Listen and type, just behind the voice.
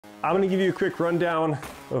I'm gonna give you a quick rundown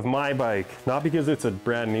of my bike, not because it's a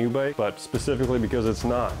brand new bike, but specifically because it's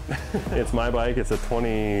not. It's my bike, it's a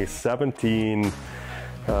 2017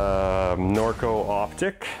 Norco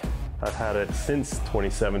Optic. I've had it since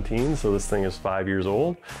 2017, so this thing is 5 years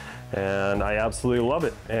old, and I absolutely love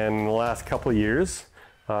it. And in the last couple of years,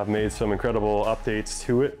 I've made some incredible updates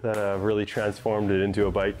to it that have really transformed it into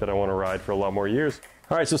a bike that I want to ride for a lot more years.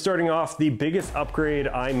 All right, so starting off, the biggest upgrade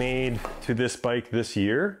I made to this bike this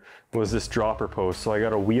year was this dropper post. So I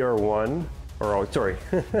got a WR1,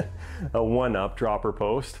 a one-up dropper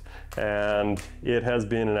post, and it has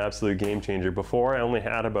been an absolute game changer. Before, I only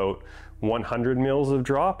had about 100 mils of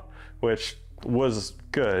drop, which was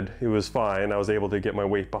good. It was fine. I was able to get my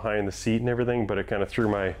weight behind the seat and everything, but it kind of threw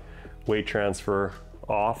my weight transfer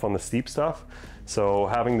off on the steep stuff. So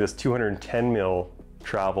having this 210 mil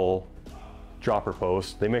travel dropper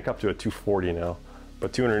post, they make up to a 240 now,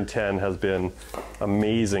 but 210 has been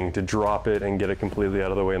amazing to drop it and get it completely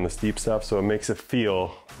out of the way on the steep stuff. So it makes it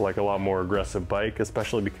feel like a lot more aggressive bike,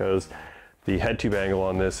 especially because the head tube angle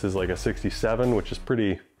on this is like a 67, which is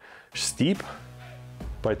pretty steep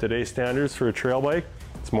by today's standards for a trail bike.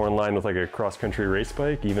 It's more in line with like a cross-country race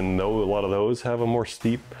bike, even though a lot of those have a more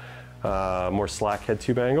steep, more slack head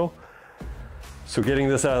tube angle. So getting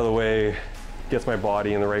this out of the way gets my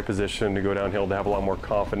body in the right position to go downhill, to have a lot more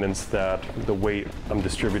confidence that the weight I'm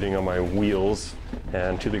distributing on my wheels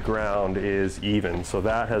and to the ground is even. So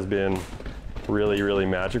that has been really, really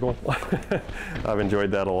magical. I've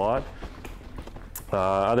enjoyed that a lot.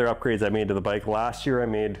 Other upgrades I made to the bike last year, I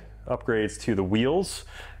made upgrades to the wheels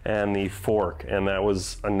and the fork, and that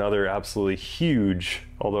was another absolutely huge,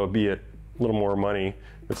 although be it a little more money,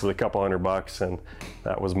 which is a couple $100, and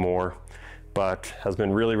that was more, but has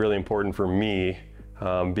been really, really important for me,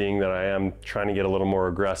 being that I am trying to get a little more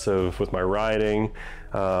aggressive with my riding,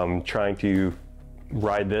 trying to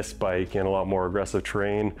ride this bike in a lot more aggressive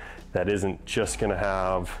terrain that isn't just gonna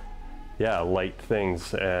have, light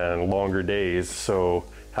things and longer days. So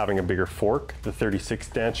having a bigger fork, the 36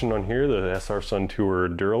 stanchion on here, the SR Sun Tour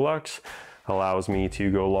Duralux, allows me to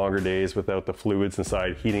go longer days without the fluids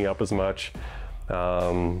inside heating up as much,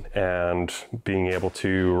 and being able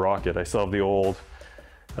to rock it. I still have the old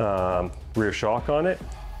rear shock on it,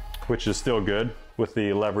 which is still good. With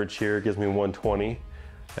the leverage here, it gives me 120,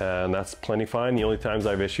 and that's plenty fine. The only times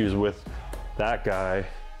I have issues with that guy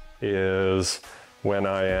is when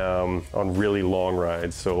I am on really long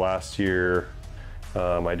rides. So last year,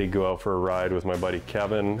 I did go out for a ride with my buddy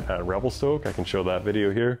Kevin at Revelstoke. I can show that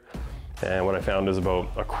video here. And what I found is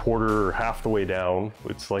about a quarter or half the way down,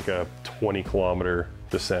 it's like a 20-kilometer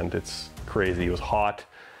descent. It's crazy. It was hot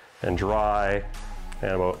and dry.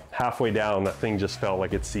 And about halfway down, that thing just felt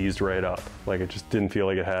like it seized right up. Like it just didn't feel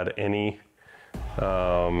like it had any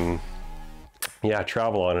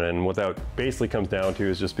travel on it. And what that basically comes down to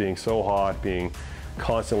is just being so hot, being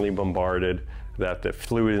constantly bombarded, that the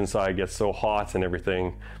fluid inside gets so hot and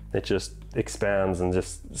everything, it just expands and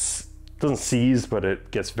just doesn't seize, but it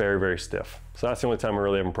gets very, very stiff. So that's the only time I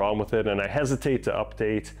really have a problem with it. And I hesitate to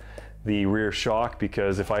update the rear shock,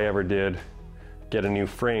 because if I ever did get a new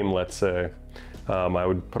frame, let's say, I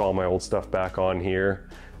would put all my old stuff back on here,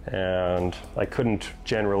 and I couldn't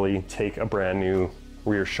generally take a brand new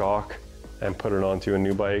rear shock and put it onto a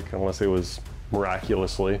new bike unless it was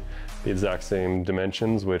miraculously the exact same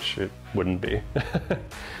dimensions, which it wouldn't be.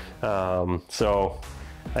 So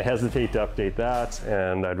I hesitate to update that,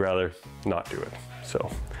 and I'd rather not do it. So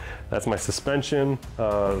that's my suspension.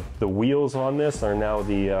 The wheels on this are now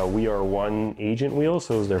the WR1 Agent wheels.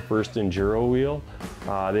 So it was their first Enduro wheel.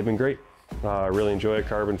 They've been great. I really enjoy it.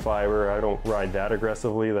 Carbon fiber. I don't ride that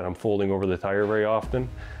aggressively that I'm folding over the tire very often,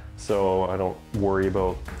 so I don't worry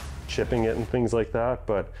about chipping it and things like that,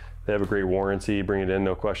 but they have a great warranty. Bring it in,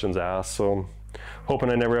 no questions asked. So hoping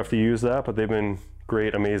I never have to use that, but they've been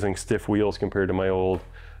great, amazing stiff wheels compared to my old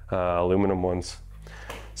aluminum ones.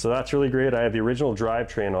 So that's really great. I have the original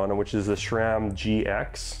drivetrain on it, which is the SRAM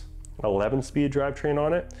GX 11-speed drivetrain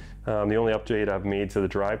on it. The only update I've made to the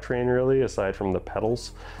drivetrain, really, aside from the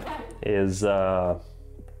pedals, is the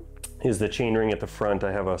chainring at the front.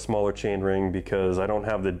 I have a smaller chainring because I don't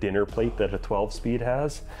have the dinner plate that a 12-speed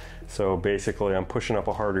has. So basically I'm pushing up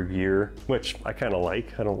a harder gear, which I kind of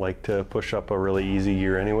like. I don't like to push up a really easy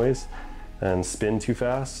gear anyways and spin too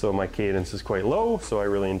fast, so my cadence is quite low, so I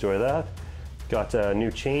really enjoy that. Got a new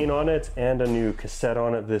chain on it and a new cassette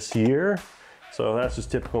on it this year, so that's just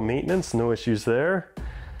typical maintenance, no issues there.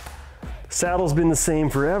 Saddle's been the same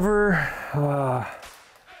forever.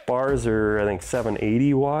 Bars are, I think,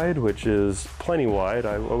 780 wide, which is plenty wide.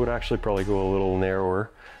 I would actually probably go a little narrower,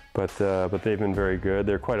 but they've been very good.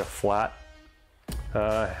 They're quite a flat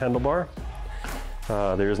handlebar.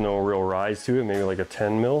 There's no real rise to it, maybe like a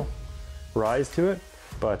 10 mil rise to it.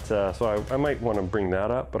 But so I might want to bring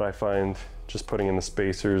that up, but I find just putting in the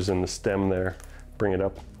spacers and the stem there, bring it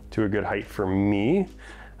up to a good height for me.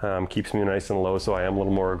 Keeps me nice and low, so I am a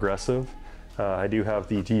little more aggressive. I do have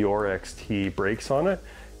the Dior XT brakes on it,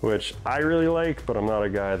 which I really like, but I'm not a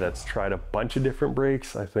guy that's tried a bunch of different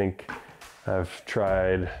brakes. I think I've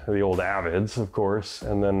tried the old Avids, of course,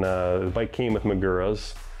 and then the bike came with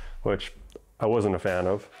Maguras, which I wasn't a fan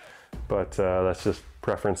of, but that's just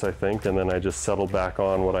preference, I think. And then I just settled back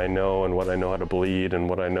on what I know and what I know how to bleed and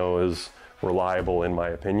what I know is reliable in my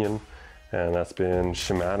opinion. And that's been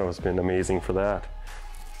Shimano. Has been amazing for that.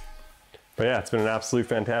 But yeah, it's been an absolute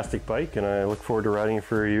fantastic bike, and I look forward to riding it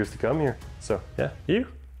for years to come here. So yeah,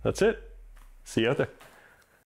 that's it. See you out there.